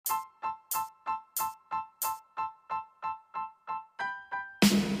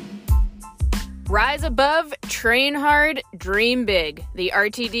Rise above, train hard, dream big. The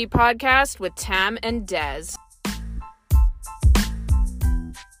RTD podcast with Tam and Des.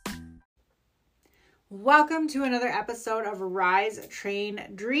 Welcome to another episode of Rise, Train,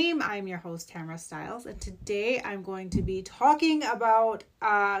 Dream. I'm your host, Tamara Stiles, and today I'm going to be talking about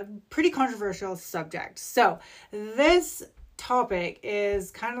a pretty controversial subject. So this topic is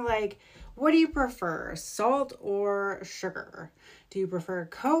kind of like, what do you prefer, salt or sugar? Do you prefer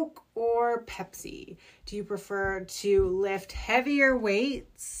Coke or Pepsi? Do you prefer to lift heavier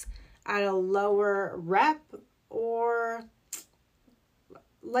weights at a lower rep or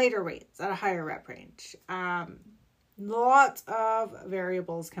lighter weights at a higher rep range? Lots of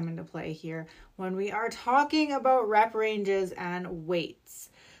variables come into play here when we are talking about rep ranges and weights.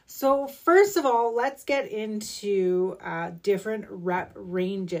 So first of all, let's get into different rep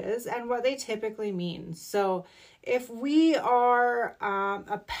ranges and what they typically mean. So if we are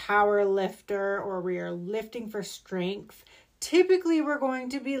a power lifter or we are lifting for strength, typically we're going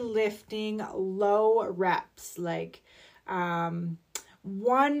to be lifting low reps, like 1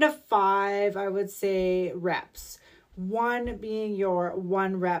 to 5, I would say, reps. 1 being your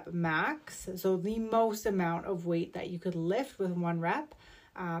 1 rep max, so the most amount of weight that you could lift with 1 rep.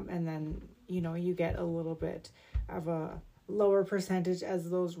 And then, you get a little bit of a lower percentage as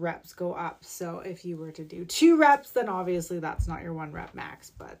those reps go up. So if you were to do 2 reps, then obviously that's not your 1 rep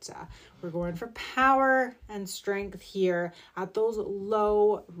max, but we're going for power and strength here at those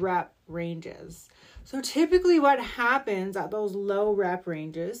low rep ranges. So typically what happens at those low rep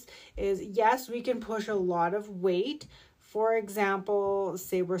ranges is, yes, we can push a lot of weight. For example,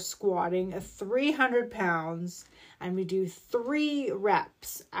 say we're squatting 300 pounds and we do 3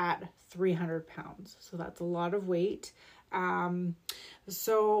 reps at 300 pounds. So that's a lot of weight.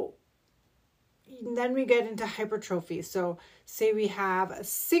 So then we get into hypertrophy. So say we have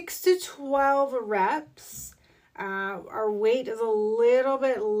 6 to 12 reps. Our weight is a little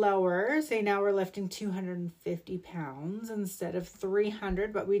bit lower. Say now we're lifting 250 pounds instead of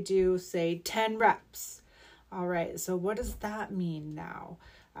 300, but we do say 10 reps. All right, so what does that mean now?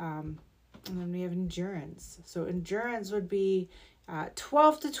 And then we have endurance. So endurance would be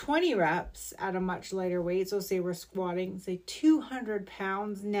 12 to 20 reps at a much lighter weight. So say we're squatting, say 200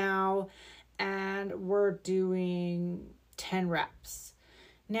 pounds now, and we're doing 10 reps.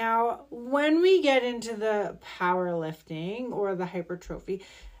 Now, when we get into the powerlifting or the hypertrophy,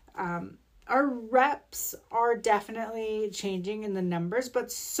 our reps are definitely changing in the numbers,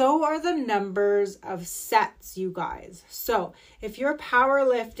 but so are the numbers of sets, you guys. So if you're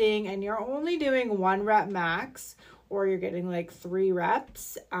powerlifting and you're only doing 1 rep max, or you're getting like 3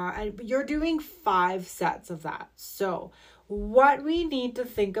 reps, and you're doing 5 sets of that. So what we need to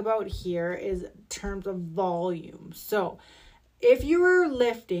think about here is terms of volume. So if you were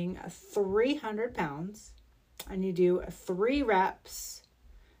lifting 300 pounds and you do 3 reps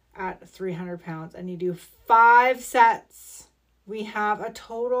at 300 pounds and you do 5 sets, we have a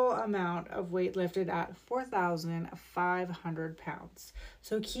total amount of weight lifted at 4,500 pounds.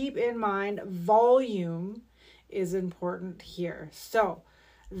 So keep in mind, volume is important here. So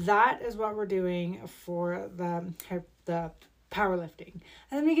that is what we're doing for the powerlifting.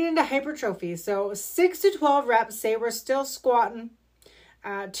 And then we get into hypertrophy. So 6 to 12 reps, say we're still squatting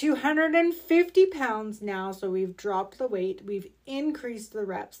 250 pounds now. So we've dropped the weight. We've increased the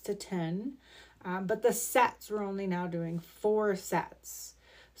reps to 10. But the sets, we're only now doing 4 sets.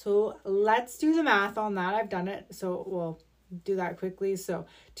 So let's do the math on that. I've done it. So we'll do that quickly. So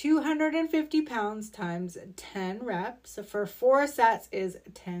 250 pounds times 10 reps for 4 sets is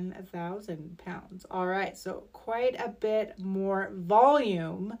 10,000 pounds. All right. So quite a bit more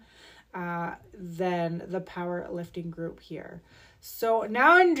volume than the powerlifting group here. So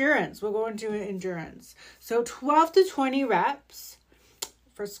now endurance, we'll go into endurance. So 12 to 20 reps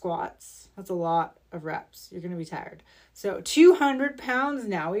for squats. That's a lot of reps. You're going to be tired. So 200 pounds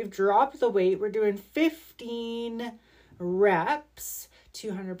now. We've dropped the weight. We're doing 15 reps,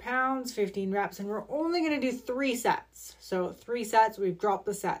 200 pounds, 15 reps, and we're only going to do 3 sets. So 3 sets, we've dropped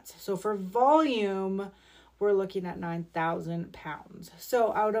the sets. So for volume, we're looking at 9,000 pounds.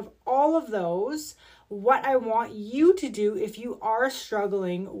 So out of all of those, what I want you to do if you are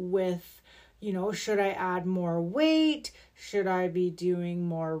struggling with, should I add more weight? Should I be doing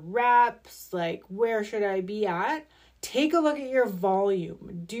more reps? Like, where should I be at? Take a look at your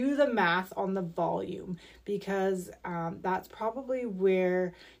volume. Do the math on the volume, because that's probably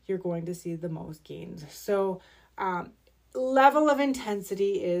where you're going to see the most gains. So level of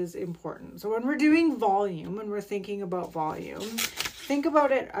intensity is important. So when we're doing volume, when we're thinking about volume, think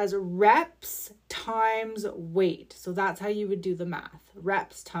about it as reps times weight. So that's how you would do the math.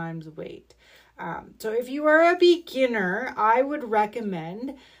 Reps times weight. So if you are a beginner, I would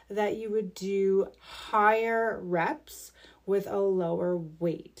recommend that you would do higher reps with a lower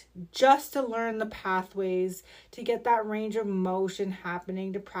weight, just to learn the pathways, to get that range of motion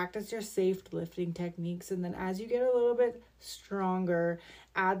happening, to practice your safe lifting techniques. And then as you get a little bit stronger,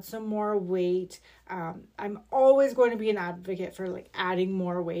 add some more weight. I'm always going to be an advocate for like adding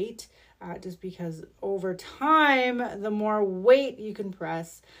more weight, just because over time, the more weight you can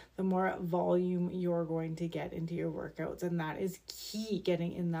press, the more volume you're going to get into your workouts. And that is key,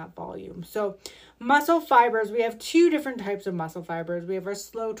 getting in that volume. So muscle fibers, we have two different types of muscle fibers. We have our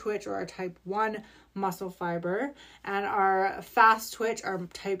slow twitch, or our type 1 muscle fiber, and our fast twitch, our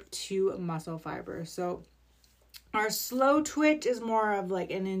type 2 muscle fiber. So our slow twitch is more of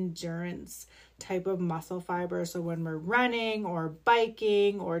like an endurance type of muscle fiber. So when we're running or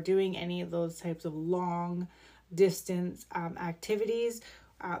biking or doing any of those types of long distance activities,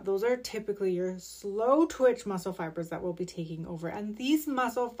 those are typically your slow twitch muscle fibers that will be taking over. And these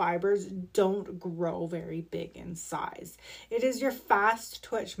muscle fibers don't grow very big in size. It is your fast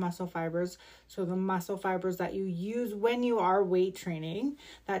twitch muscle fibers, so the muscle fibers that you use when you are weight training,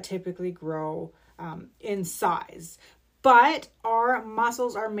 that typically grow in size. But our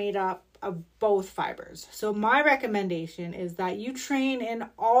muscles are made up of both fibers. So my recommendation is that you train in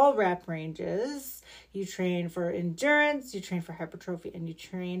all rep ranges. You train for endurance, you train for hypertrophy, and you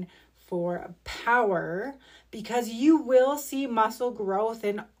train for power, because you will see muscle growth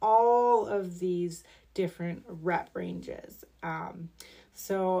in all of these different rep ranges.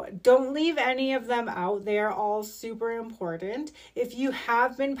 So don't leave any of them out. They are all super important. If you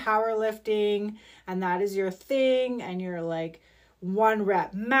have been powerlifting and that is your thing, and you're like 1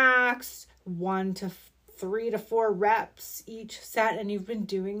 rep max, 1 to 3 to 4 reps each set, and you've been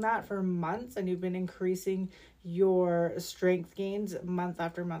doing that for months, and you've been increasing your strength gains month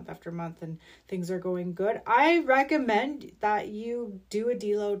after month after month, and things are going good, I recommend that you do a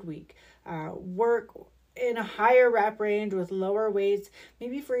deload week. Work in a higher rep range with lower weights,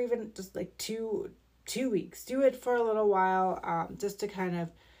 maybe for even just like two weeks. Do it for a little while, just to kind of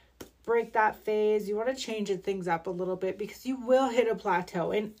break that phase. You want to change things up a little bit, because you will hit a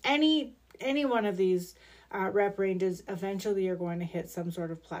plateau in any one of these rep ranges. Eventually you're going to hit some sort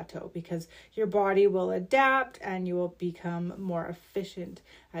of plateau, because your body will adapt and you will become more efficient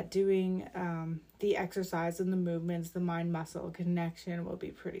at doing the exercise and the movements. The mind muscle connection will be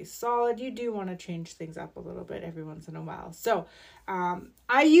pretty solid. You do want to change things up a little bit every once in a while. So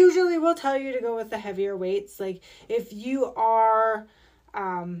I usually will tell you to go with the heavier weights. Like if you are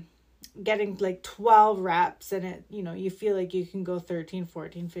getting like 12 reps and it, you feel like you can go 13,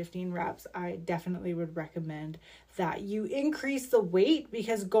 14, 15 reps, I definitely would recommend that you increase the weight,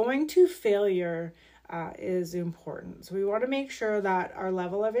 because going to failure is important. So we want to make sure that our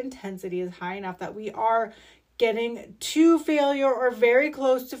level of intensity is high enough that we are getting to failure or very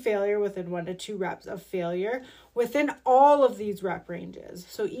close to failure within 1 to 2 reps of failure within all of these rep ranges.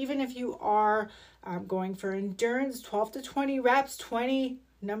 So even if you are going for endurance, 12 to 20 reps,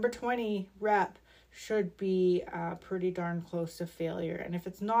 number 20 rep should be pretty darn close to failure. And if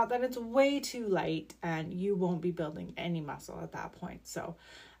it's not, then it's way too light and you won't be building any muscle at that point. So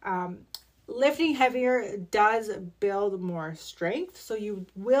lifting heavier does build more strength. So you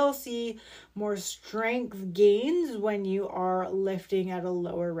will see more strength gains when you are lifting at a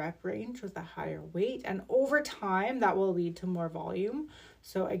lower rep range with a higher weight. And over time, that will lead to more volume.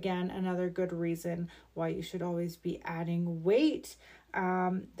 So again, another good reason why you should always be adding weight,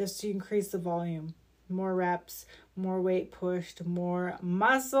 just to increase the volume. More reps, more weight pushed, more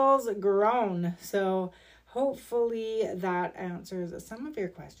muscles grown. So hopefully that answers some of your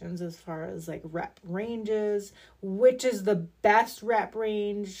questions as far as like rep ranges, which is the best rep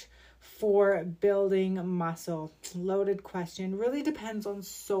range for building muscle. Loaded question, really depends on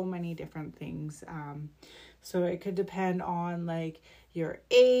so many different things. So it could depend on like your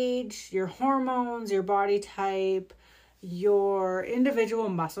age, your hormones, your body type, your individual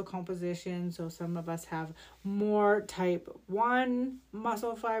muscle composition. So some of us have more type 1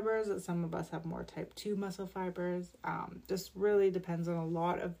 muscle fibers, some of us have more type 2 muscle fibers. Just really depends on a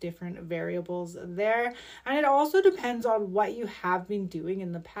lot of different variables there. And it also depends on what you have been doing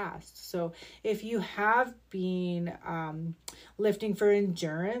in the past. So if you have been lifting for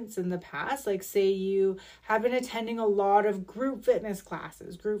endurance in the past, like say you have been attending a lot of group fitness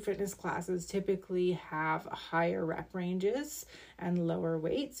classes typically have a higher rep range ranges and lower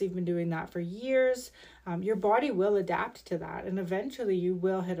weights. You've been doing that for years. Your body will adapt to that, and eventually you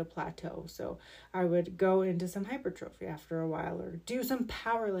will hit a plateau. So I would go into some hypertrophy after a while, or do some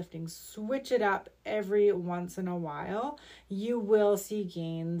powerlifting. Switch it up every once in a while. You will see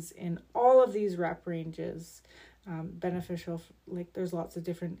gains in all of these rep ranges. Beneficial, like there's lots of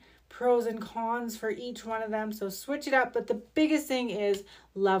different pros and cons for each one of them, so switch it up. But the biggest thing is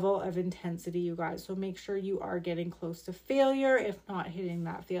level of intensity, you guys. So make sure you are getting close to failure, if not hitting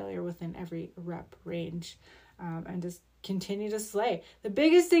that failure within every rep range, and just continue to slay. The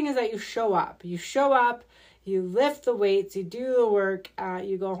biggest thing is that you show up, you lift the weights, you do the work,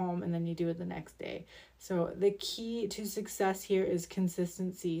 you go home, and then you do it the next day. So the key to success here is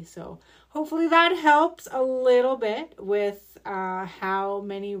consistency. So hopefully that helps a little bit with how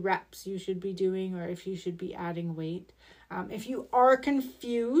many reps you should be doing, or if you should be adding weight. If you are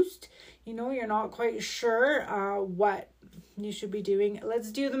confused, you're not quite sure what you should be doing,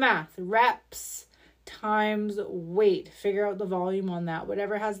 let's do the math. Reps times weight. Figure out the volume on that.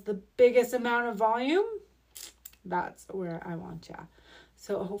 Whatever has the biggest amount of volume, that's where I want ya.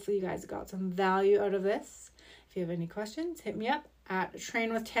 So hopefully you guys got some value out of this. If you have any questions, hit me up at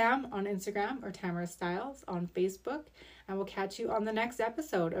Train with Tam on Instagram, or Tamara Styles on Facebook. And we'll catch you on the next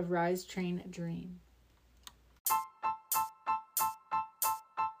episode of Rise, Train, Dream.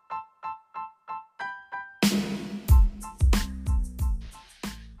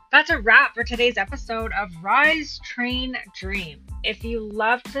 That's a wrap for today's episode of Rise, Train, Dream. If you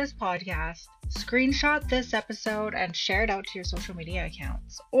loved this podcast, screenshot this episode and share it out to your social media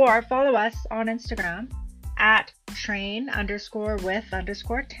accounts, or follow us on Instagram at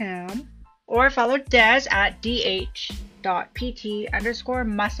train_with_Tam, or follow Des at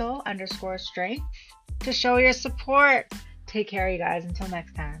dh.pt_muscle_strength to show your support. Take care, you guys. Until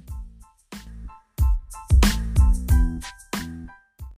next time.